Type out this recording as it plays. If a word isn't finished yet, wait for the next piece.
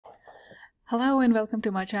Hello and welcome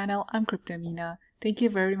to my channel. I'm Cryptomina. Thank you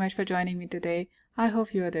very much for joining me today. I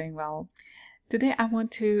hope you are doing well. Today I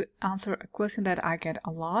want to answer a question that I get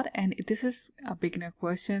a lot, and this is a beginner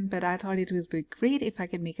question, but I thought it would be great if I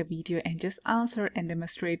could make a video and just answer and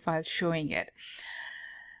demonstrate while showing it.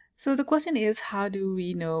 So the question is, how do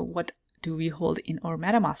we know what do we hold in our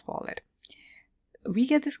Metamask wallet? We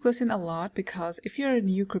get this question a lot because if you're a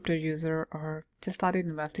new crypto user or just started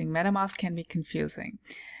investing, Metamask can be confusing.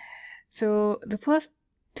 So the first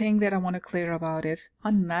thing that I want to clear about is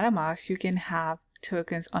on Metamask, you can have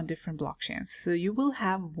tokens on different blockchains. So you will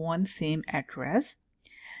have one same address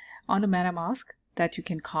on the Metamask that you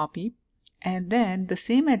can copy. And then the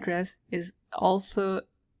same address is also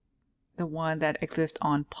the one that exists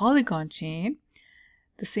on Polygon chain.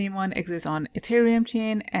 The same one exists on Ethereum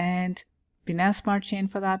chain and Binance Smart chain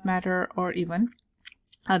for that matter, or even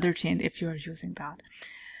other chain if you are using that.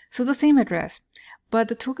 So the same address, but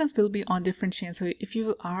the tokens will be on different chains. So if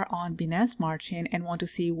you are on Binance Smart chain and want to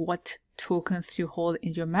see what tokens you hold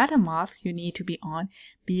in your MetaMask, you need to be on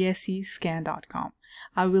BSCscan.com.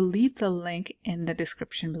 I will leave the link in the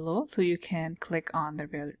description below so you can click on the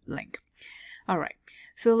real link. All right,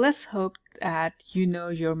 so let's hope that you know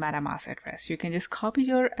your MetaMask address. You can just copy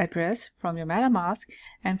your address from your MetaMask,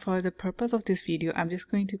 and for the purpose of this video, I'm just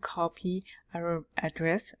going to copy our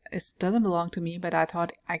address. It doesn't belong to me, but I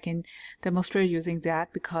thought I can demonstrate using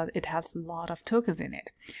that because it has a lot of tokens in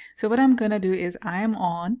it. So what I'm going to do is I am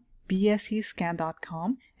on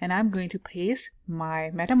BSCscan.com and I'm going to paste my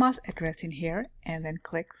MetaMask address in here and then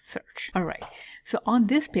click search. All right, so on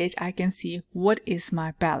this page I can see what is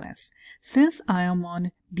my balance. Since I am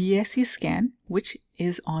on BSCscan, which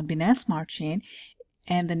is on Binance Smart Chain,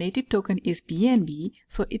 and the native token is BNB,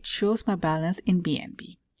 so it shows my balance in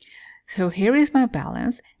BNB. So here is my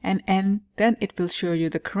balance, and then it will show you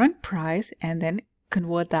the current price and then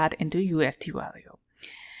convert that into USD value.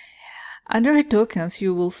 Under tokens,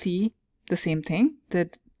 you will see the same thing,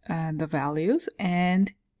 the values,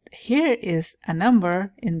 and here is a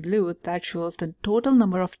number in blue that shows the total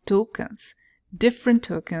number of tokens, different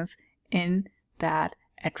tokens in that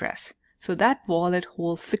address. So that wallet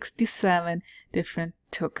holds 67 different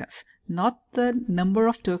tokens, not the number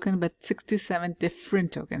of tokens, but 67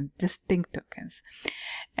 different tokens, distinct tokens.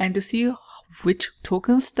 And to see which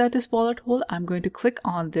tokens that this wallet holds, I'm going to click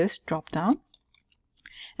on this drop down,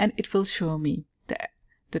 and it will show me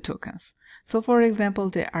the tokens. So for example,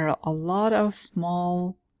 there are a lot of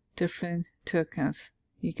small different tokens.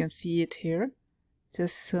 You can see it here,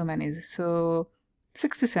 just so many, so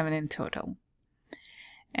 67 in total.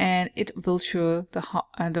 And it will show the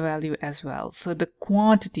value as well, so the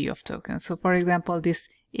quantity of tokens. So for example, this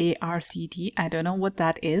ARCT, I don't know what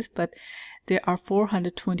that is, but there are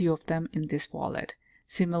 420 of them in this wallet.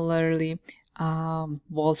 Similarly,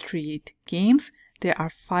 Wall Street Games, there are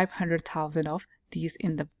 500,000 of these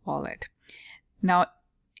in the wallet. Now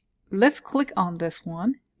let's click on this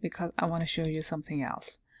one because I want to show you something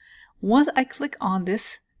else. Once I click on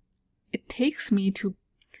this, it takes me to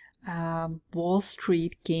Wall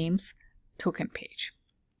Street Games token page,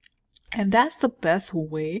 and that's the best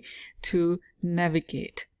way to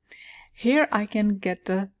navigate. Here I can get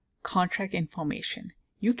the contract information.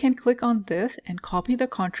 You can click on this and copy the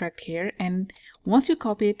contract here, and once you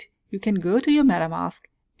copy it, you can go to your MetaMask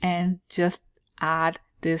and just add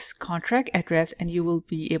this contract address, and you will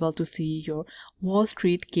be able to see your Wall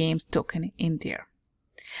Street Games token in there.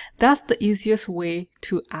 That's the easiest way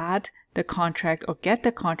to add the contract or get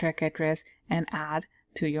the contract address and add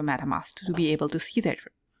to your MetaMask to be able to see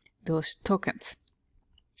those tokens.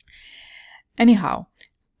 Anyhow,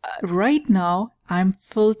 right now I'm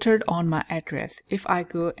filtered on my address. If I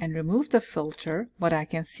go and remove the filter, what I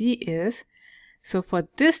can see is, so for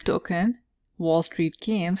this token, Wall Street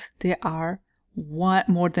Games, there are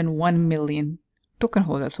more than 1 million token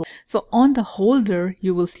holders. So on the holder,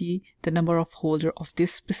 you will see the number of holder of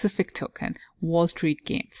this specific token, Wall Street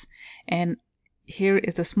Games. And here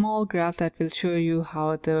is a small graph that will show you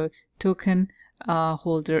how the token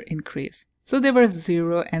holder increased. So they were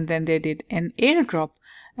 0, and then they did an airdrop,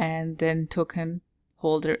 and then token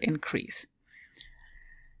holder increase.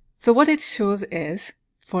 So what it shows is,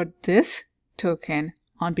 for this token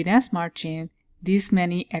on Binance Smart Chain, these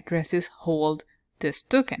many addresses hold this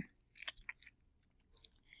token.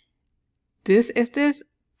 This is this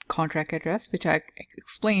contract address, which I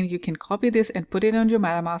explained. You can copy this and put it on your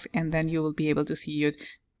MetaMask, and then you will be able to see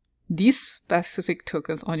these specific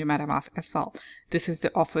tokens on your MetaMask as well. This is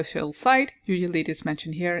the official site, usually it is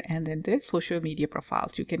mentioned here, and then the social media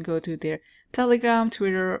profiles. You can go to their Telegram,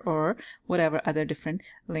 Twitter, or whatever other different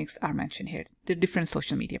links are mentioned here, the different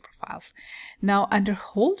social media profiles. Now under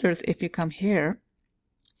holders, if you come here,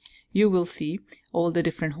 you will see all the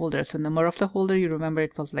different holders. So number of the holder, you remember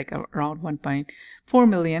it was like around 1.4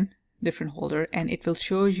 million different holder, and it will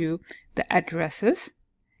show you the addresses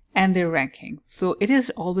and their ranking. So it is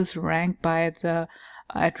always ranked by the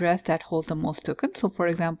address that holds the most tokens. So for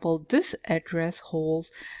example, this address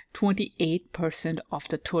holds 28% of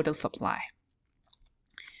the total supply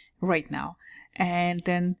right now, and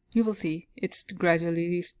then you will see it's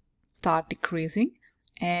gradually start decreasing,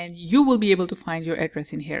 and you will be able to find your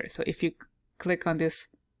address in here. So if you click on this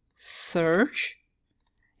search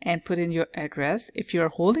and put in your address, if you're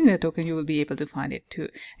holding the token, you will be able to find it too,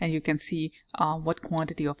 and you can see what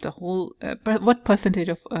quantity of the whole what percentage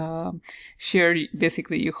of share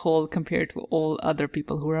basically you hold compared to all other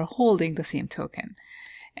people who are holding the same token.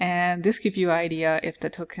 And this gives you an idea if the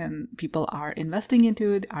token people are investing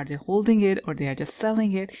into it, are they holding it, or they are just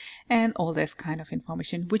selling it, and all this kind of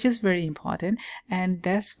information, which is very important. And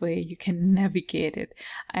this way you can navigate it.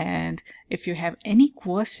 And if you have any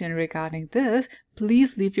question regarding this,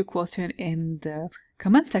 please leave your question in the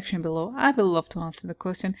comment section below. I will love to answer the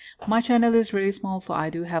question. My channel is really small, so I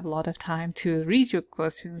do have a lot of time to read your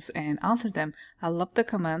questions and answer them. I love the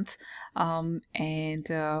comments, and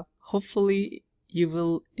hopefully you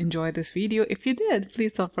will enjoy this video. If you did,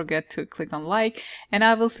 please don't forget to click on like, and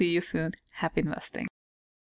I will see you soon. Happy investing.